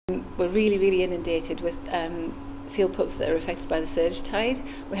we're really inundated with seal pups that are affected by the surge tide.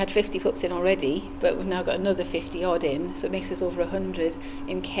 We had 50 pups in already, but we've now got another 50 odd in, so it makes us over 100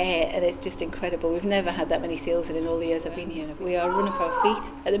 in care, and it's just incredible. We've never had that many seals in all the years I've been here. We are running for our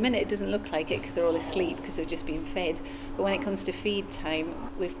feet. At the minute it doesn't look like it because they're all asleep because they've just been fed, but when it comes to feed time,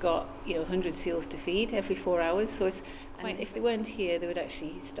 we've got 100 seals to feed every 4 hours, so it's quite, if they weren't here they would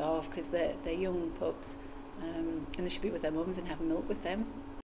actually starve because they're young pups, and they should be with their mums and have milk with them.